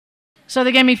So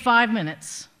they gave me 5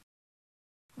 minutes.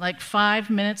 Like 5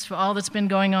 minutes for all that's been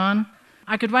going on.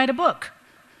 I could write a book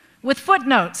with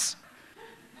footnotes.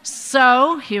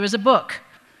 So here is a book,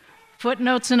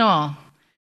 footnotes and all.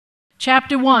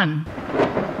 Chapter 1.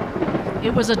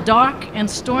 It was a dark and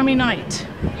stormy night.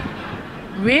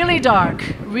 Really dark,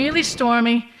 really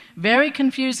stormy, very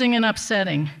confusing and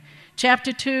upsetting.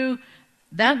 Chapter 2.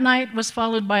 That night was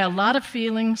followed by a lot of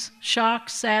feelings, shock,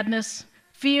 sadness,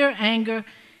 fear, anger,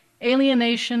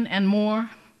 alienation, and more.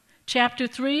 Chapter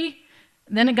 3,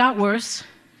 then it got worse.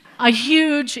 A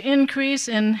huge increase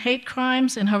in hate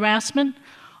crimes and harassment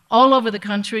all over the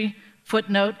country.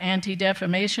 Footnote,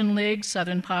 Anti-Defamation League,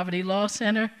 Southern Poverty Law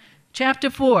Center. Chapter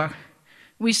 4,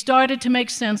 we started to make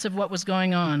sense of what was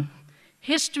going on.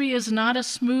 History is not a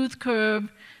smooth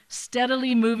curve,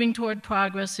 steadily moving toward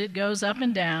progress. It goes up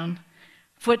and down.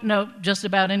 Footnote, just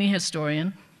about any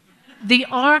historian. The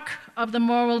arc of the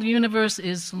moral universe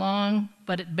is long,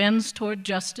 but it bends toward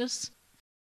justice.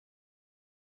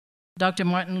 Dr.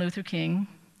 Martin Luther King.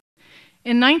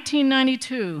 In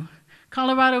 1992,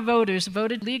 Colorado voters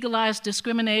voted to legalize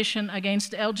discrimination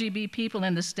against LGBT people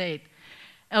in the state.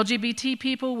 LGBT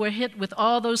people were hit with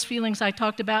all those feelings I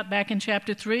talked about back in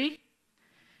Chapter 3.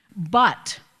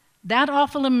 But that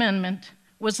awful amendment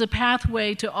was the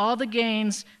pathway to all the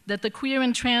gains that the queer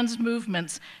and trans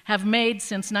movements have made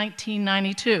since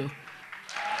 1992.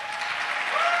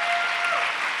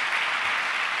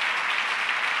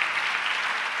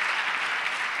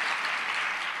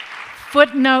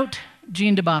 Footnote,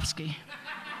 Jean Dubofsky.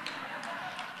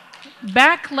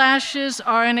 Backlashes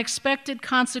are an expected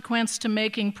consequence to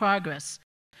making progress.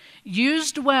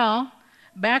 Used well,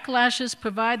 backlashes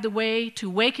provide the way to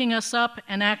waking us up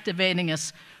and activating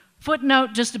us.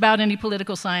 Footnote, just about any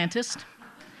political scientist.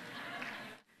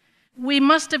 We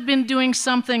must have been doing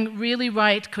something really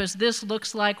right because this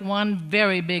looks like one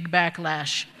very big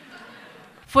backlash.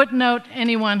 Footnote,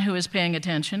 anyone who is paying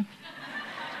attention.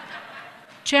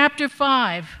 Chapter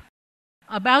 5,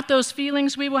 about those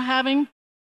feelings we were having.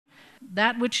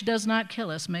 That which does not kill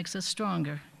us makes us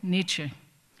stronger. Nietzsche.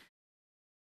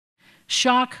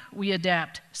 Shock, we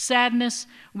adapt. Sadness,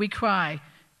 we cry.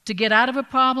 To get out of a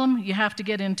problem, you have to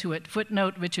get into it.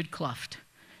 Footnote, Richard Clough.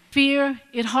 Fear,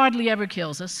 it hardly ever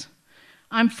kills us.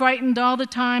 I'm frightened all the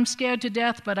time, scared to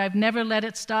death, but I've never let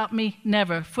it stop me.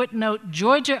 Never. Footnote,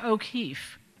 Georgia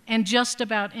O'Keeffe, and just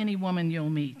about any woman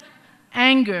you'll meet.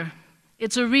 Anger,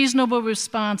 it's a reasonable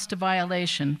response to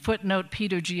violation. Footnote,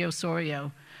 Peter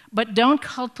Giosorio. But don't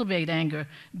cultivate anger,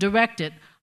 direct it.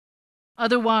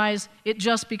 Otherwise, it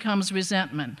just becomes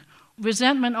resentment.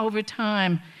 Resentment over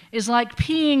time is like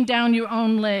peeing down your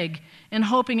own leg and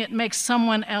hoping it makes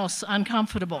someone else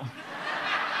uncomfortable.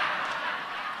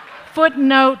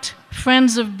 Footnote,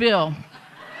 Friends of Bill.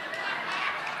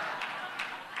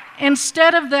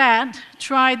 Instead of that,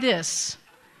 try this.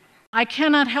 I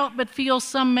cannot help but feel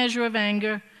some measure of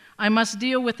anger. I must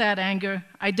deal with that anger.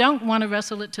 I don't want to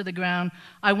wrestle it to the ground.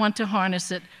 I want to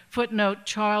harness it. Footnote,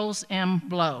 Charles M.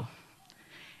 Blow.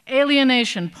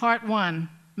 Alienation, Part 1.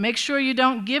 Make sure you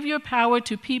don't give your power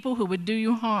to people who would do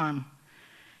you harm.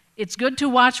 It's good to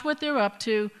watch what they're up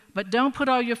to, but don't put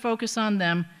all your focus on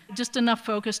them, just enough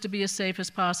focus to be as safe as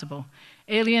possible.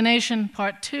 Alienation,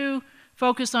 Part 2.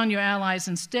 Focus on your allies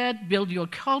instead. Build your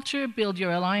culture, build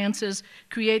your alliances,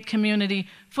 create community.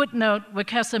 Footnote,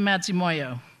 Wakesa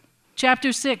Matsimoyo.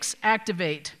 Chapter 6,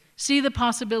 Activate. See the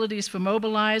possibilities for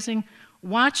mobilizing.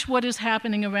 Watch what is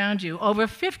happening around you. Over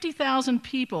 50,000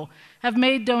 people have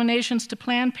made donations to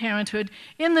Planned Parenthood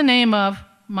in the name of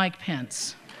Mike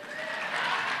Pence.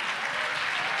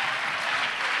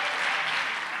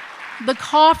 The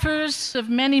coffers of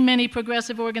many, many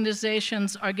progressive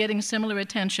organizations are getting similar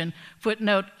attention.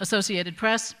 Footnote, Associated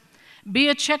Press. Be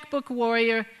a checkbook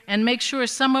warrior and make sure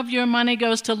some of your money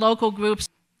goes to local groups.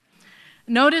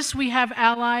 Notice we have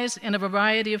allies in a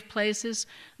variety of places.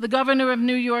 The governor of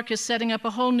New York is setting up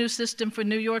a whole new system for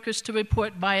New Yorkers to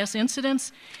report bias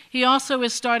incidents. He also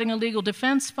is starting a legal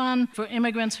defense fund for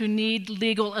immigrants who need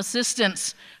legal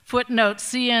assistance. Footnote,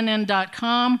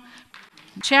 CNN.com.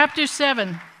 Chapter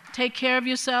 7, take care of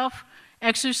yourself,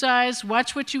 exercise,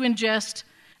 watch what you ingest,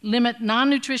 limit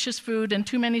non-nutritious food and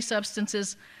too many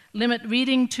substances, limit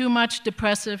reading too much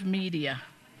depressive media.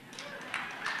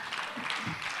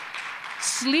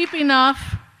 Sleep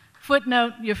enough.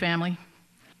 Footnote, your family.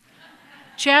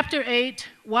 Chapter 8,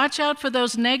 watch out for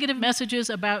those negative messages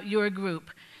about your group.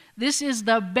 This is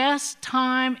the best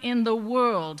time in the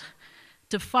world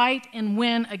to fight and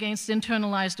win against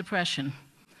internalized oppression.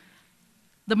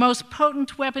 The most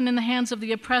potent weapon in the hands of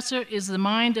the oppressor is the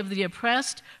mind of the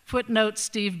oppressed. Footnote,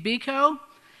 Steve Biko.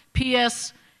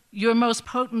 P.S. Your most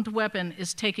potent weapon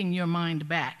is taking your mind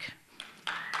back.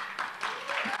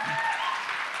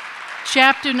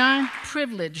 Chapter 9,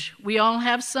 privilege. We all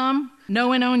have some.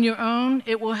 Know and own your own.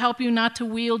 It will help you not to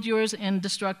wield yours in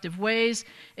destructive ways.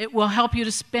 It will help you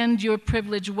to spend your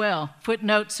privilege well.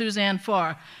 Footnote, Suzanne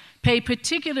Farr. Pay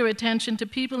particular attention to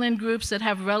people in groups that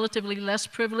have relatively less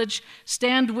privilege.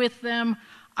 Stand with them.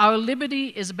 Our liberty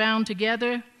is bound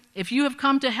together. If you have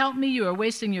come to help me, you are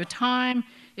wasting your time.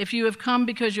 If you have come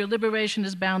because your liberation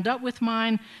is bound up with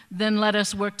mine, then let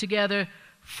us work together.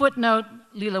 Footnote,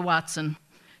 Leela Watson.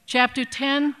 Chapter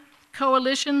 10,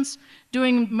 coalitions.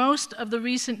 During most of the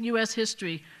recent U.S.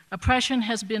 history, oppression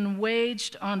has been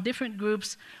waged on different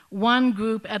groups, one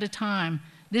group at a time.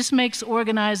 This makes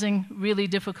organizing really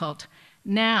difficult.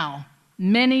 Now,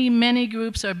 many, many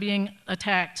groups are being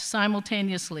attacked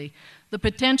simultaneously. The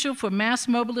potential for mass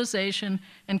mobilization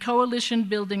and coalition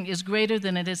building is greater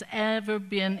than it has ever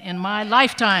been in my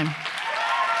lifetime.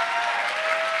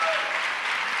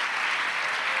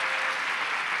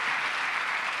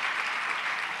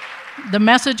 The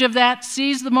message of that,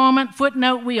 seize the moment.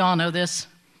 Footnote, we all know this.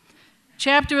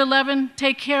 Chapter 11,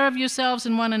 take care of yourselves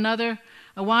and one another.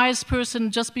 A wise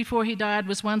person, just before he died,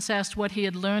 was once asked what he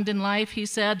had learned in life. He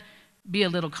said, be a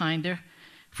little kinder.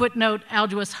 Footnote,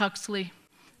 Aldous Huxley.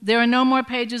 There are no more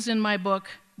pages in my book.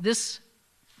 This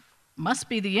must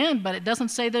be the end, but it doesn't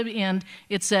say the end.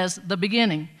 It says the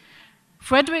beginning.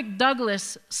 Frederick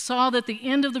Douglass saw that the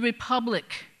end of the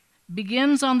Republic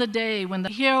begins on the day when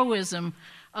the heroism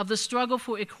of the struggle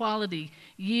for equality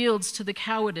yields to the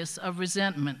cowardice of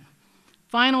resentment.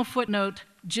 Final footnote,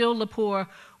 Jill Lepore.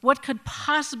 What could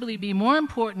possibly be more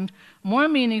important, more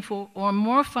meaningful, or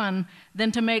more fun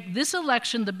than to make this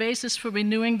election the basis for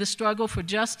renewing the struggle for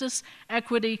justice,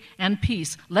 equity, and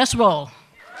peace? Let's roll.